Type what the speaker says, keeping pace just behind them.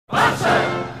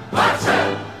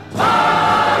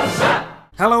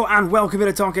And welcome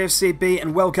to Talk FCB,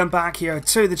 and welcome back here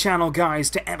to the channel,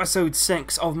 guys, to episode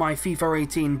 6 of my FIFA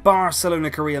 18 Barcelona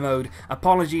career mode.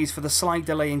 Apologies for the slight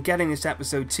delay in getting this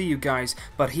episode to you guys,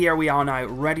 but here we are now,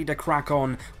 ready to crack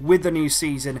on with the new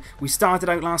season. We started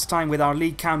out last time with our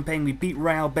league campaign, we beat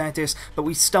Real Betis, but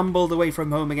we stumbled away from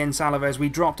home against Alaves. We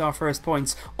dropped our first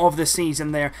points of the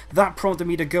season there. That prompted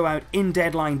me to go out in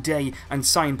deadline day and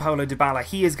sign Paulo Dybala.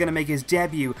 He is going to make his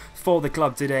debut for the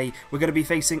club today. We're going to be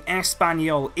facing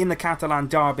Espanyol in the Catalan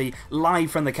derby,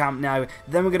 live from the Camp Nou.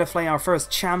 Then we're going to play our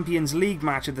first Champions League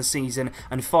match of the season,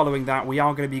 and following that we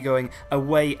are going to be going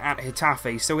away at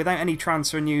Getafe. So without any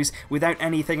transfer news, without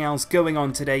anything else going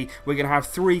on today, we're going to have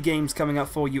 3 games coming up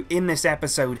for you in this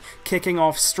episode, kicking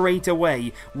off straight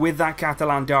away with that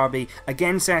Catalan derby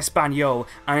against Espanyol,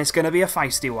 and it's going to be a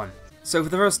feisty one. So for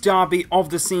the first derby of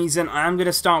the season, I am going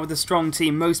to start with a strong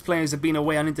team. Most players have been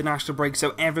away on international break,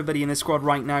 so everybody in the squad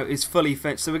right now is fully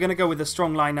fit. So we're going to go with a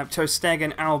strong lineup: Ter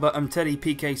Stegen, Alba, Umtiti,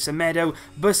 Piqué, Semedo,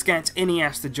 Busquets,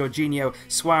 Iniesta, Jorginho,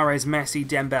 Suarez, Messi,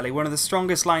 Dembele. One of the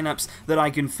strongest lineups that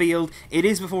I can field. It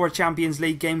is before a Champions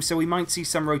League game, so we might see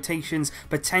some rotations.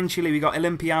 Potentially we got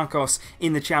Olympiacos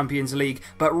in the Champions League,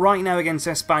 but right now against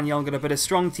Espanyol, I'm going to put a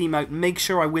strong team out, make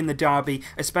sure I win the derby,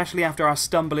 especially after our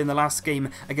stumble in the last game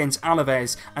against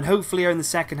Alaves, and hopefully in the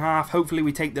second half, hopefully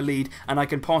we take the lead and I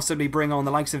can possibly bring on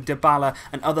the likes of Dybala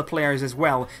and other players as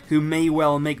well who may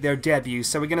well make their debuts.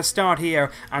 So we're going to start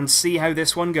here and see how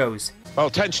this one goes. Well,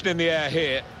 tension in the air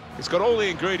here. It's got all the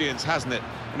ingredients, hasn't it?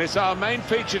 And it's our main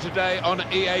feature today on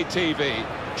EA TV.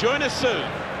 Join us soon.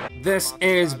 This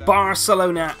is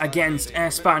Barcelona against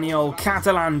Espanyol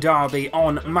Catalan derby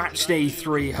on match day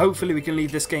 3. Hopefully we can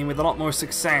leave this game with a lot more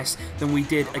success than we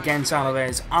did against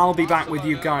Alaves. I'll be back with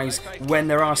you guys when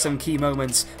there are some key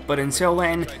moments, but until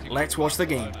then, let's watch the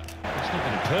game. It's not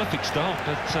been a perfect start,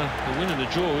 but the win and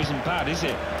the draw isn't bad, is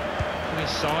it?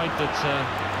 This side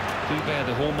that do bear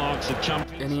the hallmarks of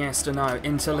champions. Iniesta now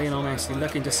into Lionel Messi,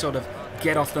 looking to sort of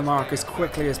get off the mark as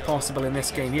quickly as possible in this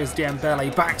game. Here's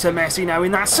Dembele, back to Messi now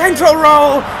in that central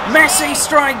role. Messi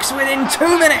strikes within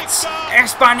 2 minutes.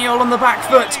 Espanyol on the back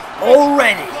foot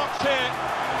already.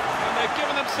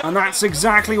 And that's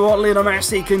exactly what Lionel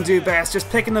Messi can do best, just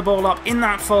picking the ball up in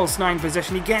that false 9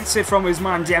 position. He gets it from his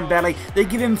man Dembele. They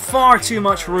give him far too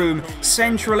much room.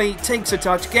 Centrally, takes a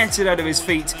touch, gets it out of his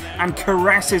feet and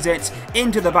caresses it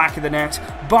into the back of the net.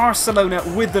 Barcelona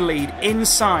with the lead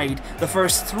inside the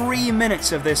first 3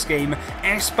 minutes of this game.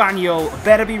 Espanyol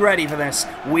better be ready for this.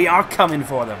 We are coming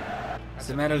for them.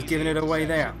 Semedo's giving it away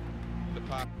there.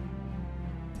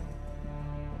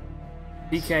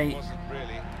 Piqué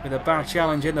with a bad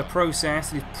challenge in the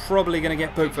process. He's probably going to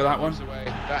get booked for that one.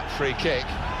 That free kick.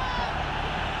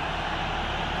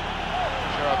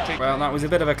 Well, that was a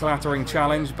bit of a clattering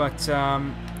challenge, but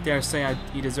dare say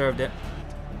he deserved it.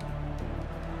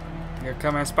 Here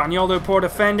come Espanyol, though, poor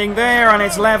defending there, and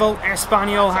it's level.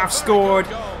 Espanyol have scored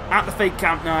at the fake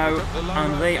Camp Nou,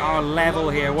 and they are level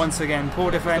here once again.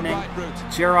 Poor defending.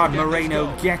 Gerard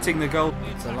Moreno getting the goal.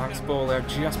 It's a lax ball there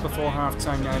just before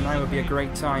half-time now. Now would be a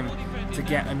great time to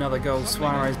get another goal.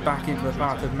 Suarez back into the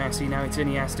path of Messi. Now it's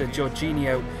Iniesta,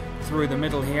 Jorginho through the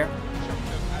middle here.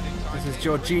 This is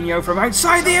Jorginho from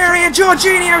outside the area.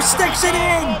 Jorginho sticks it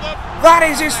in. That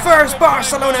is his first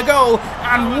Barcelona goal,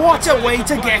 and what a way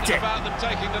to get it.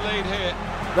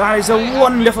 That is a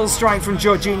wonderful strike from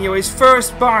Jorginho. His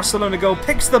first Barcelona goal,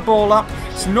 picks the ball up.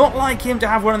 It's not like him to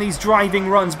have one of these driving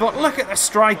runs, but look at the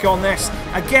strike on this.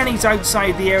 Again, he's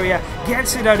outside the area,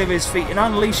 gets it out of his feet and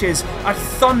unleashes a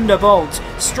thunderbolt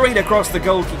straight across the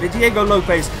goalkeeper. Diego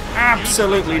Lopez,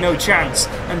 absolutely no chance.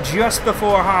 And just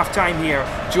before half-time here,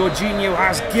 Jorginho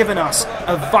has given us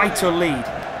a vital lead.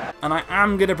 And I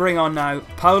am going to bring on now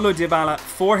Paulo Dybala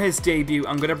for his debut.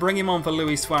 I'm going to bring him on for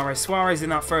Luis Suarez. Suarez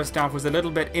in that first half was a little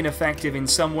bit ineffective in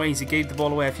some ways. He gave the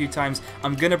ball away a few times.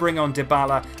 I'm going to bring on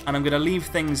Dybala, and I'm going to leave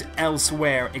things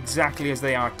elsewhere exactly as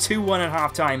they are. 2-1 at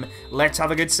half-time. Let's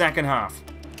have a good second half.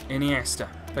 Iniesta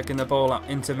picking the ball up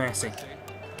into Messi.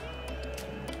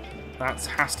 That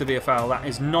has to be a foul. That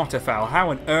is not a foul.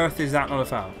 How on earth is that not a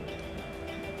foul?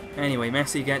 Anyway,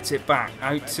 Messi gets it back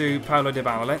out to Paulo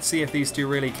Dybala. Let's see if these two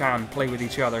really can play with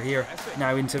each other here.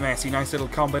 Now into Messi. Nice little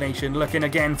combination. Looking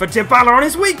again for Dybala on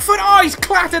his weak foot. Oh, he's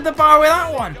clattered the bar with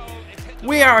that one.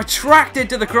 We are attracted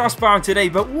to the crossbar today,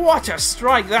 but what a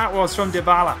strike that was from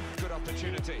Dybala.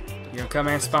 Here come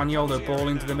Espanyol, the ball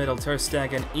into the middle. Ter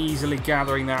Stegen easily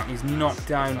gathering that. He's knocked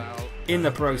down in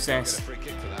the process.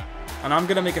 And I'm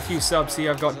going to make a few subs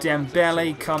here. I've got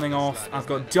Dembele coming off. I've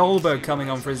got Dolberg coming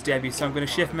on for his debut. So I'm going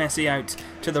to shift Messi out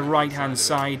to the right-hand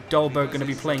side. Dolberg going to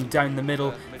be playing down the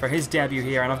middle for his debut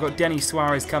here. And I've got Denis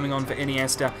Suarez coming on for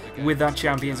Iniesta with that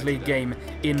Champions League game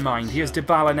in mind. Here's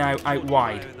DYBALA now out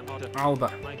wide.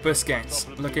 Alba, Busquets,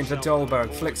 looking for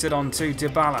Dolberg, flicks it on to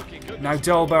DYBALA. Now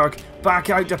Dolberg,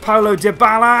 back out to Paulo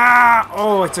DYBALA!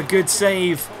 Oh, it's a good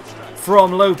save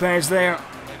from Lopez there.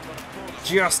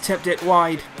 Just tipped it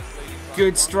wide.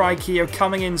 Good strike here,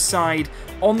 coming inside.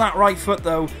 On that right foot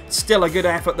though, still a good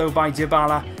effort though by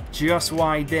DYBALA. Just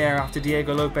wide there after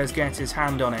Diego Lopez gets his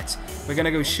hand on it. We're going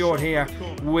to go short here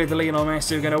with Lionel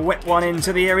Messi. We're going to whip one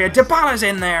into the area. DYBALA's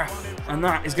in there! And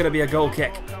that is going to be a goal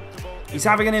kick. He's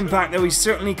having an impact though, he's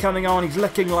certainly coming on, he's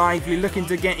looking lively, looking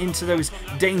to get into those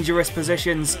dangerous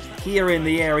positions. Here in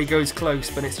the air he goes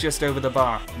close, but it's just over the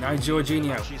bar. Now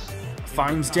Jorginho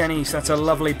finds Denis, that's a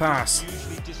lovely pass.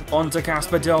 On to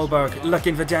Kasper Dolberg,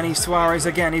 looking for Denis Suarez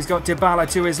again, he's got DYBALA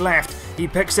to his left. He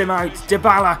picks him out,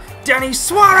 DYBALA, Denis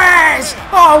Suarez!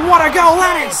 Oh, what a goal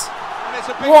that is!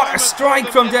 What a strike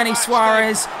from Denis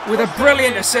Suarez, with a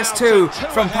brilliant assist too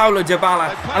from Paulo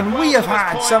DYBALA. And we have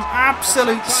had some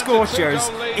absolute scorchers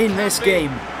in this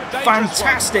game.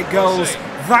 Fantastic goals.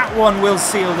 That one will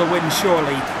seal the win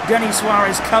surely. Denis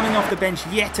Suarez coming off the bench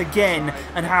yet again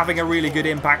and having a really good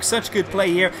impact. Such good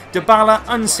play here. DYBALA,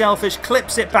 unselfish,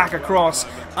 clips it back across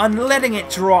and letting it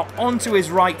drop onto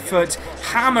his right foot,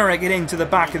 hammering it into the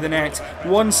back of the net.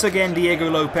 Once again Diego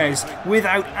Lopez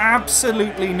without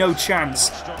absolutely no chance.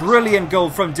 Brilliant goal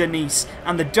from Denis,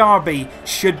 and the derby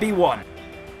should be won.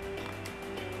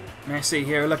 Messi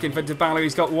here looking for DYBALA,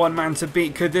 he's got one man to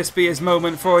beat. Could this be his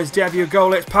moment for his debut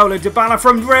goal? It's Paulo DYBALA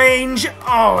from range.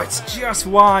 Oh, it's just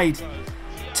wide.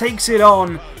 Takes it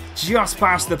on just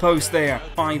past the post there.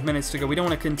 5 minutes to go. We don't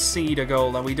want to concede a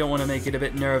goal, though. We don't want to make it a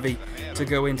bit nervy to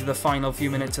go into the final few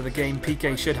minutes of the game.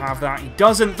 Piqué should have that. He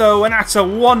doesn't though, and that's a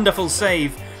wonderful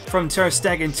save from Ter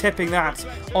Stegen, tipping that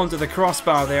onto the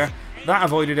crossbar there. That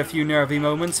avoided a few nervy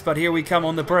moments, but here we come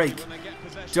on the break.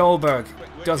 Dolberg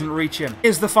doesn't reach him.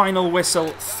 Here's the final whistle.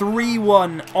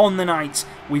 3-1 on the night.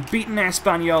 We've beaten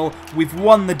Espanyol, we've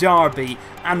won the derby,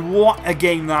 and what a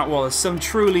game that was. Some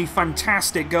truly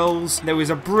fantastic goals. There was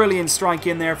a brilliant strike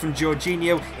in there from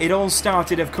Jorginho. It all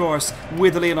started, of course,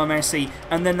 with Lionel Messi,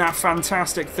 and then that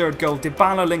fantastic third goal.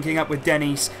 DYBALA linking up with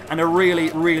Denis, and a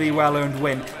really, really well-earned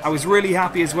win. I was really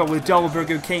happy as well with Dolberg,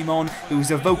 who came on, who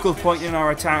was a vocal point in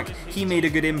our attack. He made a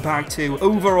good impact too.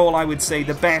 Overall, I would say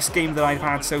the best game that I've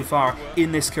had so far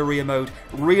in this career mode.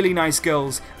 Really nice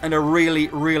goals, and a really,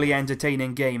 really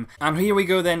entertaining game. And here we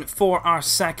go then for our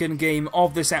second game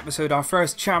of this episode, our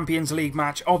first Champions League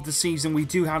match of the season. We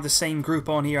do have the same group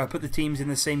on here. I put the teams in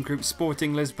the same group: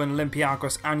 Sporting Lisbon,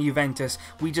 Olympiacos and Juventus.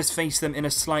 We just face them in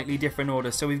a slightly different order.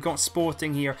 So we've got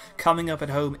Sporting here coming up at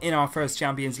home in our first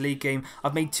Champions League game.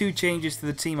 I've made 2 changes to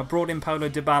the team. I brought in Paulo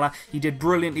DYBALA. He did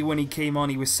brilliantly when he came on.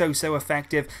 He was so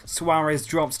effective. Suarez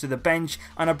drops to the bench,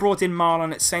 and I brought in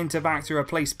Marlon at centre back to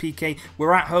replace Piqué.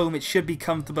 We're at home, it should be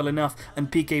comfortable enough,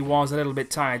 and Piqué was a little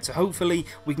bit tired. So hopefully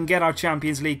we can get our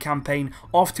Champions League campaign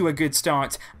off to a good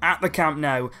start at the Camp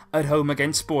Nou at home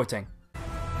against Sporting.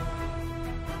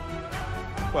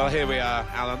 Well, here we are,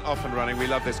 Alan, off and running. We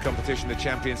love this competition, the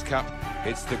Champions Cup.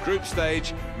 It's the group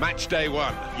stage, match day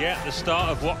 1. Yeah, the start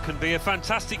of what can be a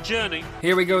fantastic journey.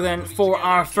 Here we go then for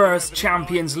our first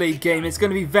Champions League game. It's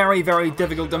going to be very, very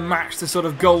difficult to match the sort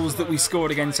of goals that we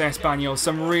scored against Espanyol.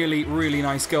 Some really, really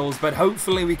nice goals, but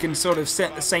hopefully we can sort of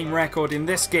set the same record in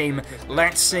this game.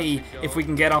 Let's see if we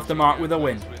can get off the mark with a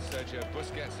win.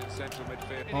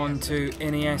 On to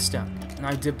Iniesta.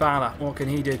 Now DYBALA, what can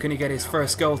he do? Can he get his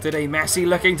first goal today? Messi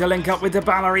looking to link up with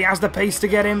DYBALA. He has the pace to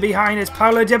get in behind. It's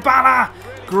Paulo DYBALA.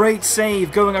 Great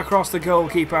save going across the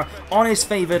goalkeeper on his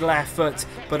favoured left foot.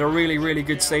 But a really, really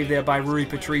good save there by Rui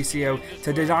Patricio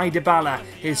to deny DYBALA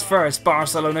his first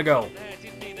Barcelona goal.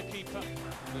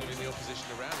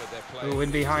 Oh, in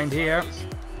behind here.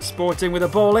 Sporting with a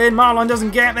ball in. Marlon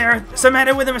doesn't get there.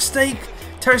 Semedo with a mistake.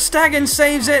 Ter Stegen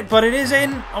saves it, but it is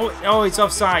in. Oh, it's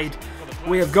offside.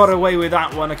 We have got away with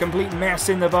that one. A complete mess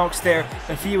in the box there.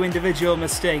 A few individual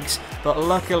mistakes, but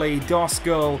luckily Dos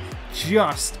goal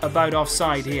just about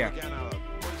offside here.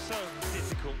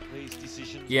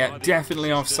 Yeah,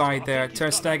 definitely offside there. Ter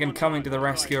Stegen coming to the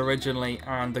rescue originally,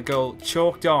 and the goal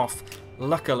chalked off,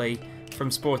 luckily, from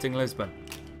Sporting Lisbon.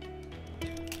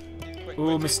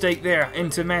 Ooh, mistake there.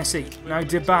 Into Messi. Now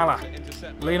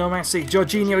DYBALA. Lionel Messi.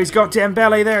 Jorginho, he's got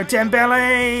Dembele there.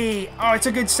 Dembele! Oh, it's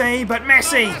a good save, but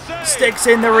Messi sticks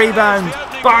in the rebound.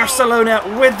 Barcelona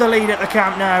with the lead at the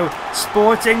Camp Nou.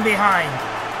 Sporting behind.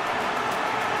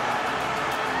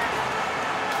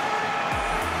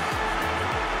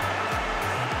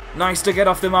 Nice to get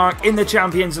off the mark in the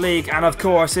Champions League, and of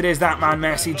course it is that man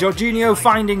Messi. Jorginho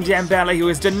finding Dembele, who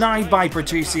is denied by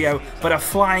Patricio, but a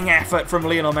flying effort from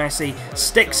Lionel Messi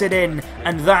sticks it in,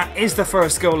 and that is the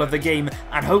first goal of the game,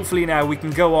 and hopefully now we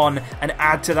can go on and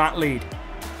add to that lead.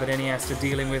 But Iniesta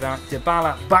dealing with that.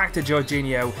 DYBALA back to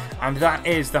Jorginho, and that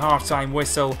is the half-time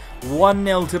whistle.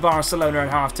 1-0 to Barcelona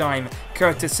at half-time,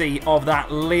 courtesy of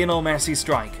that Lionel Messi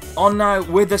strike. On now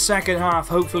with the second half,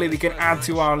 hopefully we can add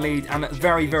to our lead and at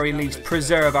very, very least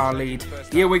preserve our lead.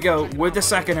 Here we go with the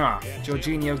second half.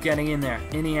 Jorginho getting in there.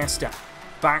 Iniesta.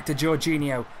 Back to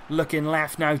Jorginho, looking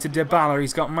left now to DYBALA.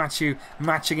 He's got Mathieu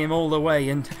matching him all the way,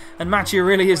 and Mathieu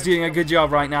really is doing a good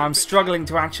job right now. I'm struggling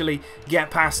to actually get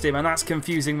past him, and that's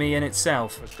confusing me in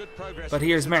itself. But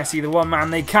here's Messi, the one man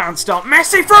they can't stop.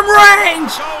 Messi from range!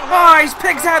 Oh, he's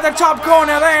picked out the top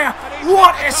corner there.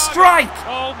 What a strike!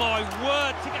 Oh my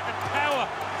word, to get the power,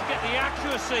 to get the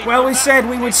accuracy. Well, we said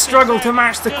we would struggle to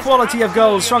match the quality of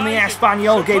goals from the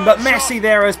Espanyol game, but Messi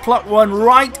there has plucked one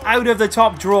right out of the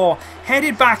top drawer.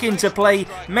 Headed back into play,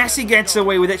 Messi gets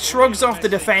away with it, shrugs off the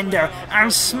defender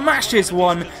and smashes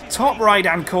one top right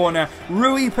hand corner.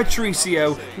 Rui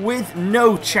Patricio with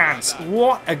no chance.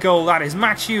 What a goal that is.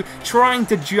 Mathieu trying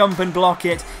to jump and block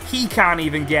it, he can't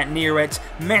even get near it.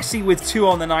 Messi with 2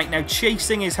 on the night now,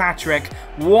 chasing his hat-trick.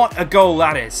 What a goal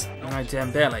that is. Now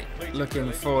Dembele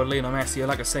looking for Lionel Messi,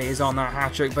 like I say, is on that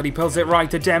hat-trick, but he pulls it right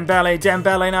to Dembele.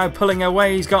 Dembele now pulling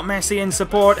away, he's got Messi in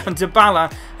support, and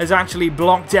DYBALA has actually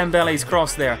blocked Dembele's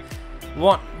cross there.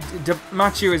 What?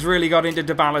 Mathieu has really got into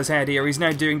DYBALA's head here. He's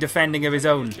now doing defending of his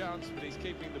own.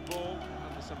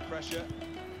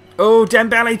 Oh,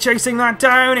 Dembele chasing that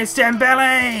down. It's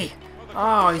Dembele.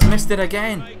 Oh, he's missed it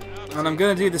again. And I'm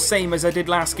going to do the same as I did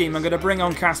last game. I'm going to bring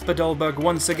on Kasper Dolberg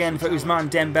once again for Ousmane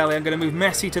Dembele. I'm going to move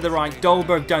Messi to the right,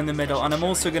 Dolberg down the middle, and I'm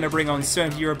also going to bring on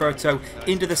Sergio Roberto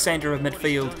into the centre of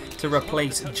midfield to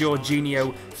replace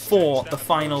Jorginho for the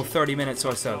final 30 minutes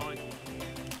or so.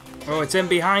 Oh, it's in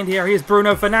behind here. Here's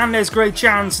Bruno Fernandes. Great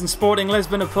chance, and Sporting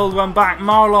Lisbon have pulled one back.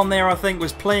 Marlon there, I think,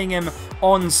 was playing him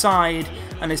onside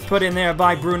and is put in there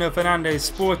by Bruno Fernandes.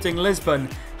 Sporting Lisbon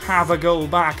have a goal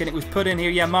back, and it was put in here.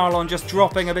 Yeah, Marlon just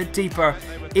dropping a bit deeper.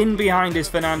 In behind is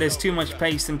Fernandes. Too much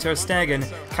pace, and Ter Stegen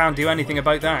can't do anything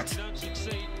about that.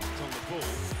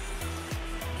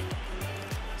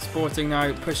 Sporting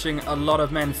now pushing a lot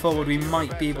of men forward. We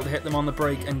might be able to hit them on the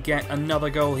break and get another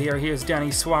goal here. Here's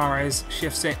Denis Suarez,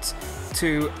 shifts it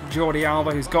to Jordi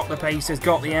Alba, who's got the pace, has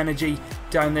got the energy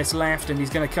down this left, and he's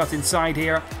going to cut inside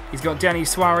here. He's got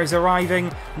Denis Suarez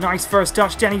arriving. Nice first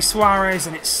touch, Denis Suarez,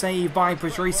 and it's saved by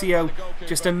Patricio.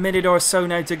 Just a minute or so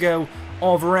now to go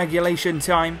of regulation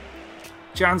time.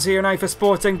 Chance here now for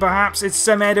Sporting, perhaps. It's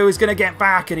Semedo who's going to get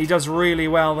back, and he does really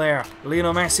well there.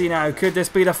 Lionel Messi now. Could this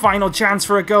be the final chance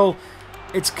for a goal?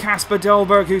 It's Kasper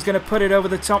Dolberg who's going to put it over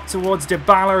the top towards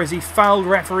DYBALA as he fouled.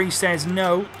 Referee says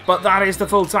no. But that is the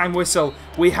full-time whistle.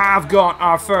 We have got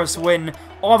our first win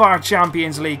of our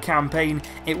Champions League campaign.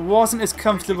 It wasn't as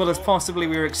comfortable as possibly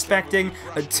we were expecting.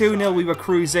 At 2-0 we were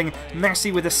cruising.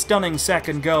 Messi with a stunning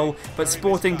second goal, but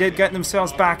Sporting did get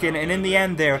themselves back in, and in the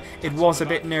end there it was a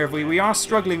bit nervy. We are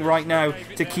struggling right now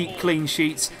to keep clean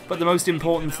sheets, but the most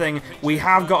important thing, we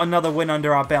have got another win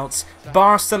under our belts.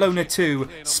 Barcelona 2,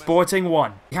 Sporting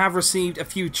 1. We have received a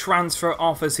few transfer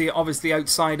offers here, obviously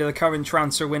outside of the current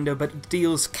transfer window, but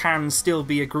deals can still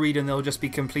be agreed and they'll just be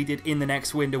completed in the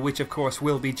next window, which of course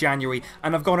will be January.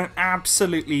 And I've got an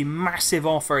absolutely massive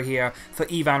offer here for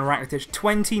Ivan Rakitic.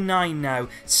 29 now,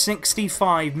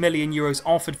 65 million euros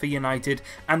offered for United,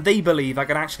 and they believe I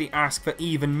could actually ask for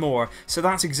even more. So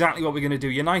that's exactly what we're going to do.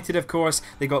 United, of course,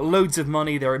 they got loads of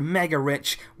money, they're mega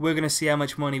rich. We're going to see how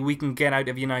much money we can get out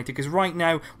of United, because right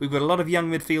now we've got a lot of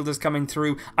young midfielders coming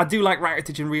through. I do like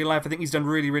Rakitic in real life. I think he's done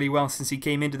really, really well since he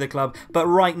came into the club. But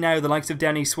right now, the likes of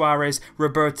Denis Suarez,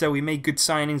 Roberto, we made good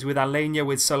signings with Alenia,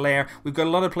 with Soler. We've got a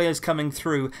lot of players coming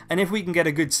through, and if we can get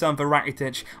a good sum for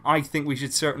Rakitic, I think we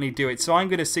should certainly do it. So I'm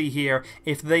going to see here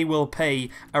if they will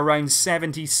pay around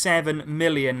 77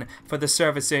 million for the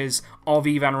services of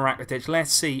Ivan Rakitic.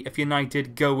 Let's see if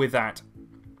United go with that.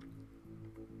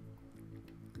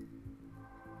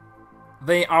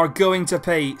 They are going to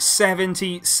pay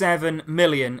 77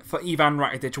 million for Ivan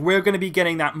Rakitic. We're going to be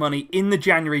getting that money in the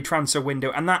January transfer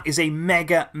window, and that is a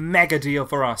mega deal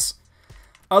for us.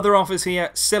 Other offers here,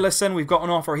 Cillessen, we've got an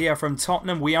offer here from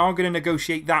Tottenham. We are going to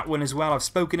negotiate that one as well. I've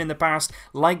spoken in the past,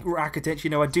 like Rakitic, you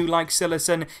know, I do like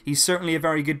Cillessen. He's certainly a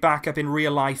very good backup in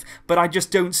real life, but I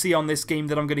just don't see on this game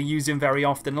that I'm going to use him very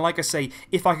often. And like I say,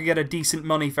 if I could get a decent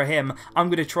money for him, I'm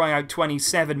going to try out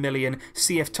 27 million,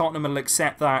 see if Tottenham will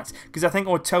accept that. Because I think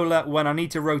Ortola, when I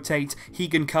need to rotate, he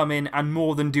can come in and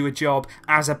more than do a job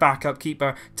as a backup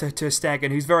keeper to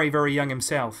Stegen, who's very, very young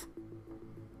himself.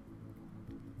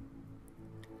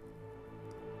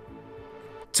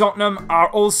 Tottenham are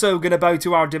also going to bow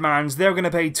to our demands. They're going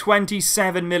to pay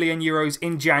 27 million euros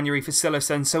in January for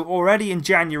Cillessen. So already in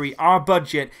January, our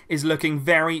budget is looking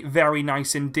very, very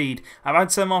nice indeed. I've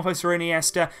had some offers for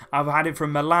Iniesta. I've had it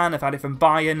from Milan. I've had it from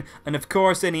Bayern. And of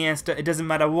course, Iniesta, it doesn't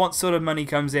matter what sort of money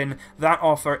comes in, that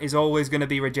offer is always going to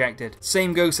be rejected.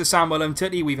 Same goes to Samuel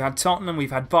Umtiti. We've had Tottenham, we've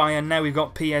had Bayern, now we've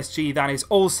got PSG. That is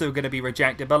also going to be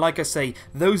rejected. But like I say,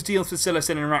 those deals for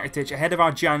Cillessen and Rakitic ahead of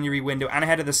our January window and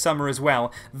ahead of the summer as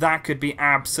well, that could be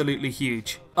absolutely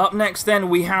huge. Up next then,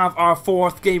 we have our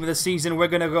fourth game of the season. We're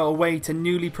going to go away to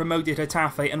newly promoted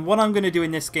Getafe, and what I'm going to do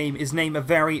in this game is name a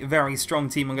very, very strong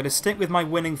team. I'm going to stick with my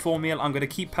winning formula. I'm going to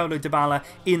keep Paulo Dybala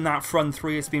in that front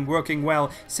three. It's been working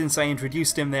well since I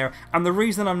introduced him there, and the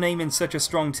reason I'm naming such a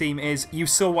strong team is you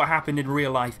saw what happened in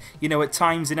real life. You know, at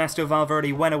times Ernesto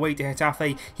Valverde went away to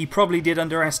Getafe. He probably did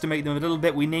underestimate them a little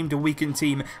bit. We named a weakened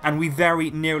team, and we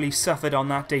very nearly suffered on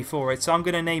that day for it. So I'm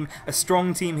going to name a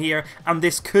strong team here, and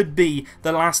this could be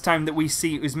the last time that we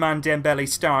see Ousmane Dembele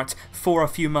start for a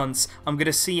few months. I'm going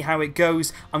to see how it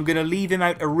goes. I'm going to leave him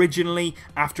out originally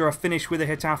after I finish with the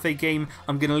Getafe game.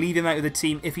 I'm going to leave him out of the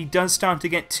team. If he does start to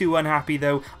get too unhappy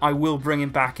though, I will bring him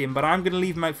back in, but I'm going to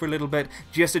leave him out for a little bit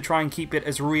just to try and keep it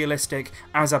as realistic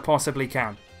as I possibly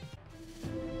can.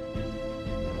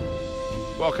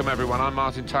 Welcome everyone, I'm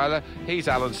Martin Tyler, he's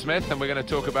Alan Smith, and we're going to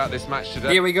talk about this match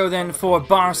today. Here we go then for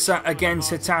Barca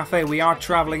against Getafe. We are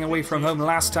travelling away from home.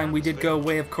 Last time we did go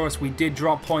away, of course, we did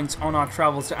drop points on our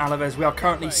travels to Alaves. We are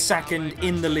currently second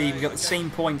in the league. We've got the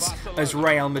same points as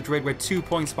Real Madrid. We're 2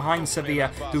 points behind Sevilla,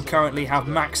 who currently have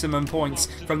maximum points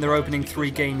from their opening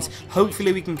 3 games.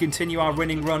 Hopefully we can continue our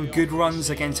winning run, good runs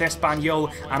against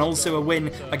Espanyol, and also a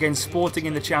win against Sporting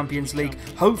in the Champions League.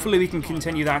 Hopefully we can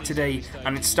continue that today,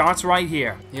 and it starts right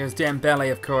here. Here's Dembele,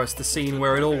 of course, the scene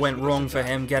where it all went wrong for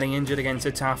him, getting injured against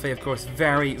Getafe, of course,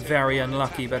 very, very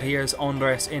unlucky. But here's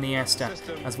Andres Iniesta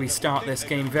as we start this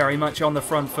game very much on the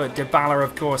front foot. Dybala,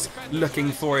 of course,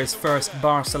 looking for his first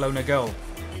Barcelona goal.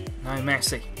 Now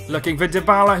Messi looking for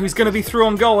Dybala, who's going to be through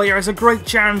on goal. Here is a great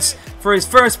chance for his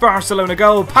first Barcelona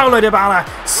goal. Paulo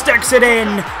Dybala sticks it in.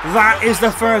 That is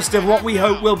the first of what we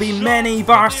hope will be many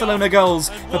Barcelona goals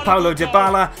for Paulo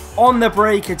Dybala. On the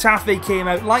break, Getafe came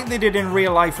out like they did in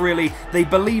real life, really. They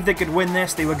believed they could win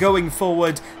this. They were going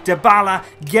forward. Dybala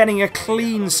getting a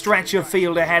clean stretch of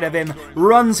field ahead of him.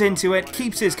 Runs into it,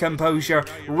 keeps his composure.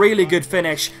 Really good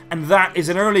finish. And that is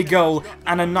an early goal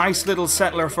and a nice little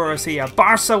settler for us here.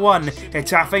 Barca 1,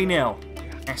 Getafe 0.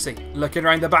 Messi looking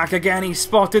around the back again. He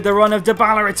spotted the run of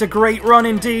Dybala. It's a great run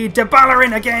indeed. Dybala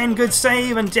in again. Good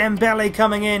save. And Dembele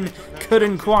coming in.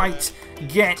 Couldn't quite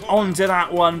get onto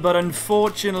that one. But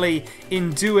unfortunately,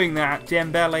 in doing that,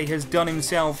 Dembele has done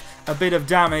himself a bit of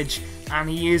damage. And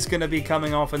he is going to be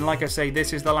coming off. And like I say,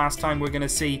 this is the last time we're going to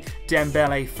see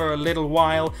Dembele for a little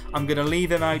while. I'm going to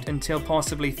leave him out until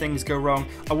possibly things go wrong.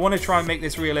 I want to try and make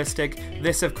this realistic.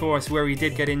 This, of course, where he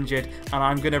did get injured. And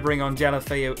I'm going to bring on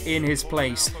Deulofeu in his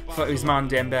place for Ousmane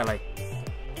Dembele.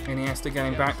 Iniesta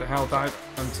getting back to help out.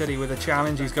 Umtiti with a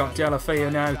challenge. He's got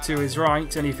Deulofeu now to his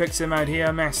right, and he picks him out here.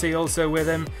 Messi also with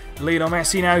him. Lionel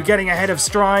Messi now getting ahead of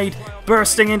stride,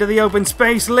 bursting into the open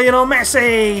space. Lionel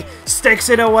Messi sticks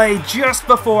it away just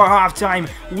before half-time.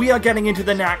 We are getting into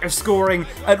the knack of scoring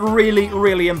at really,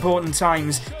 really important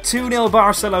times. 2-0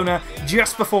 Barcelona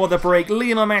just before the break.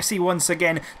 Lionel Messi once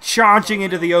again charging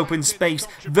into the open space.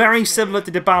 Very similar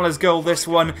to Dybala's goal, this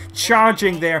one.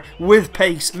 Charging there with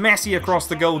pace. Messi across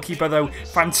the goalkeeper though.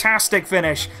 Fantastic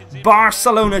finish.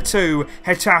 Barcelona 2,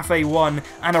 Getafe 1,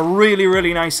 and a really,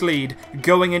 really nice lead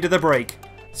going into the break.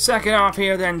 Second half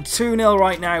here then, 2-0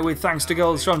 right now with thanks to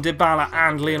goals from Dybala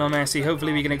and Lionel Messi.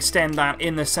 Hopefully we can extend that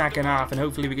in the second half, and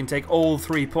hopefully we can take all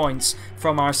 3 points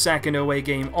from our second away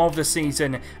game of the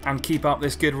season and keep up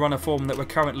this good run of form that we're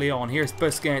currently on. Here's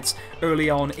Busquets early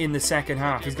on in the second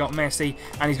half. He's got Messi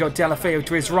and he's got Deulofeu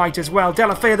to his right as well.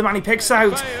 Deulofeu, the man he picks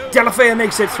out. Deulofeu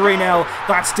makes it 3-0.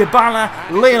 That's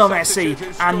Dybala, Lionel Messi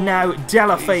and now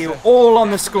Deulofeu all on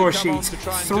the score sheet.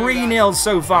 3-0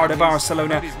 so far to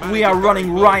Barcelona. We are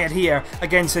running riot here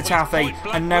against Getafe,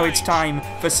 and now it's time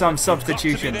for some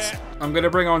substitutions. I'm going to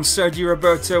bring on Sergio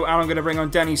Roberto, and I'm going to bring on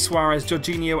Denis Suarez.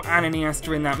 Jorginho and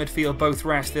Iniesta in that midfield, both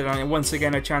rested, and once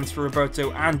again a chance for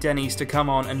Roberto and Denis to come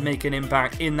on and make an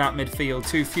impact in that midfield.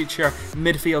 Two future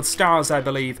midfield stars, I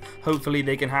believe. Hopefully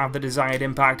they can have the desired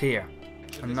impact here.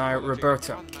 And now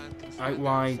Roberto. Out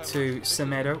wide to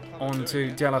Semedo, on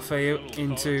to Deulofeu,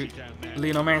 into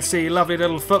Lionel Messi. Lovely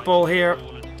little football here.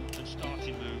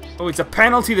 Oh, it's a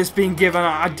penalty that's been given.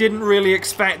 I didn't really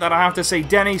expect that, I have to say.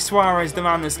 Denis Suarez, the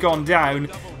man that's gone down.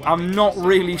 I'm not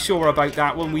really sure about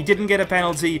that one. We didn't get a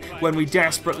penalty when we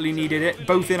desperately needed it,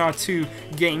 both in our 2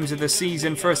 games of the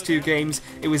season, first 2 games.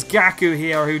 It was Gaku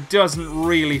here who doesn't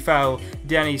really foul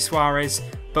Denis Suarez,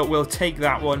 but we'll take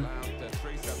that one.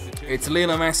 It's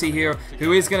Lionel Messi here,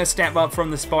 who is going to step up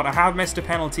from the spot. I have missed a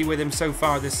penalty with him so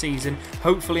far this season.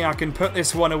 Hopefully I can put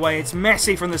this one away. It's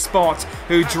Messi from the spot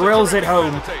who drills it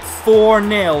home.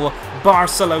 4-0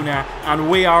 Barcelona, and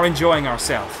we are enjoying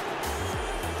ourselves.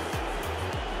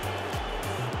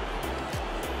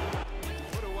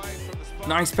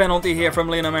 Nice penalty here from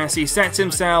Lionel Messi. Sets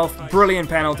himself, brilliant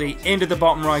penalty, into the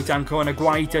bottom right-hand corner.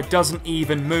 Guaita doesn't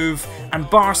even move, and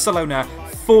Barcelona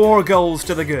 4 goals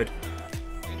to the good.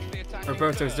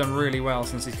 Roberto's done really well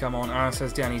since he's come on, as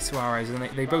has Denis Suarez, and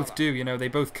they both do, you know, they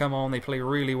both come on, they play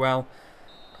really well,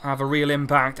 have a real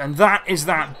impact, and that is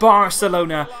that.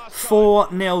 Barcelona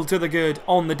 4-0 to the good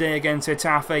on the day against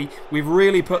Getafe. We've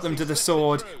really put them to the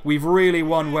sword, we've really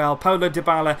won well. Paulo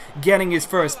DYBALA getting his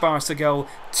first Barca goal,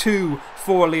 2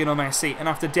 for Lionel Messi, and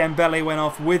after Dembele went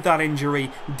off with that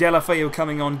injury, Deulofeu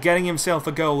coming on, getting himself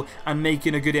a goal and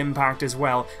making a good impact as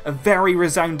well. A very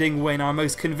resounding win, our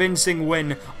most convincing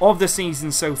win of the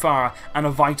season so far, and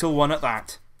a vital one at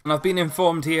that. And I've been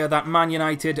informed here that Man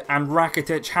United and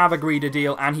Rakitic have agreed a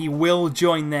deal, and he will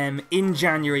join them in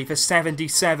January for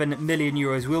 77 million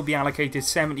euros. Will be allocated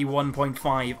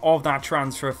 71.5 of that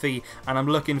transfer fee, and I'm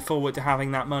looking forward to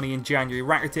having that money in January.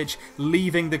 Rakitic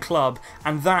leaving the club,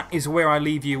 and that is where I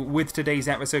leave you with today's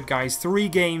episode, guys. 3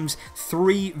 games,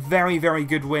 3 very, very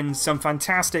good wins, some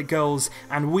fantastic goals,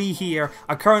 and we here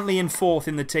are currently in 4th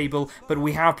in the table, but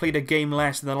we have played a game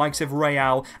less than the likes of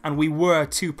Real, and we were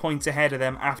 2 points ahead of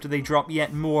them after they drop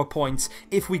yet more points.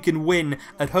 If we can win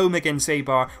at home against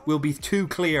Eibar, we'll be 2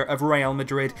 clear of Real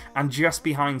Madrid and just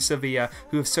behind Sevilla,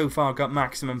 who have so far got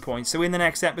maximum points. So in the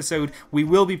next episode, we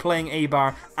will be playing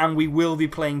Eibar, and we will be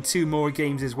playing 2 more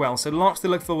games as well. So lots to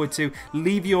look forward to.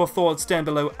 Leave your thoughts down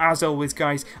below. As always,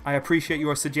 guys, I appreciate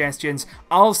your suggestions.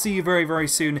 I'll see you very, very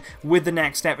soon with the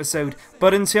next episode.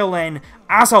 But until then,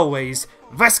 as always,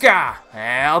 Vesca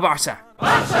El Barça!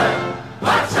 Barça!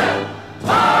 Barça!